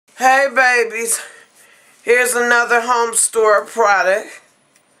Hey babies, here's another home store product.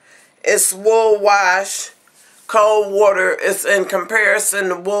 It's wool wash, cold water. It's in comparison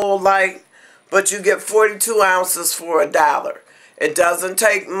to wool light, but you get 42 ounces for $1. It doesn't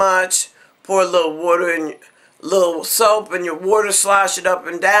take much. Pour a little water and little soap in your water, slosh it up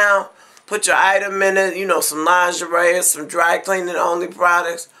and down. Put your item in it, some lingerie or some dry cleaning only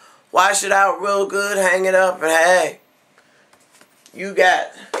products. Wash it out real good, hang it up, and hey, you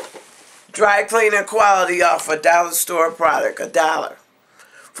got dry cleaning quality off a dollar store product, $1.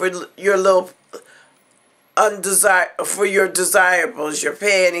 For your little for your desirables, your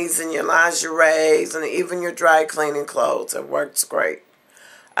panties and your lingeries and even your dry cleaning clothes. It works great.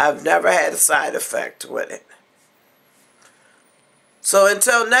 I've never had a side effect with it. So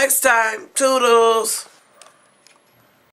until next time, toodles.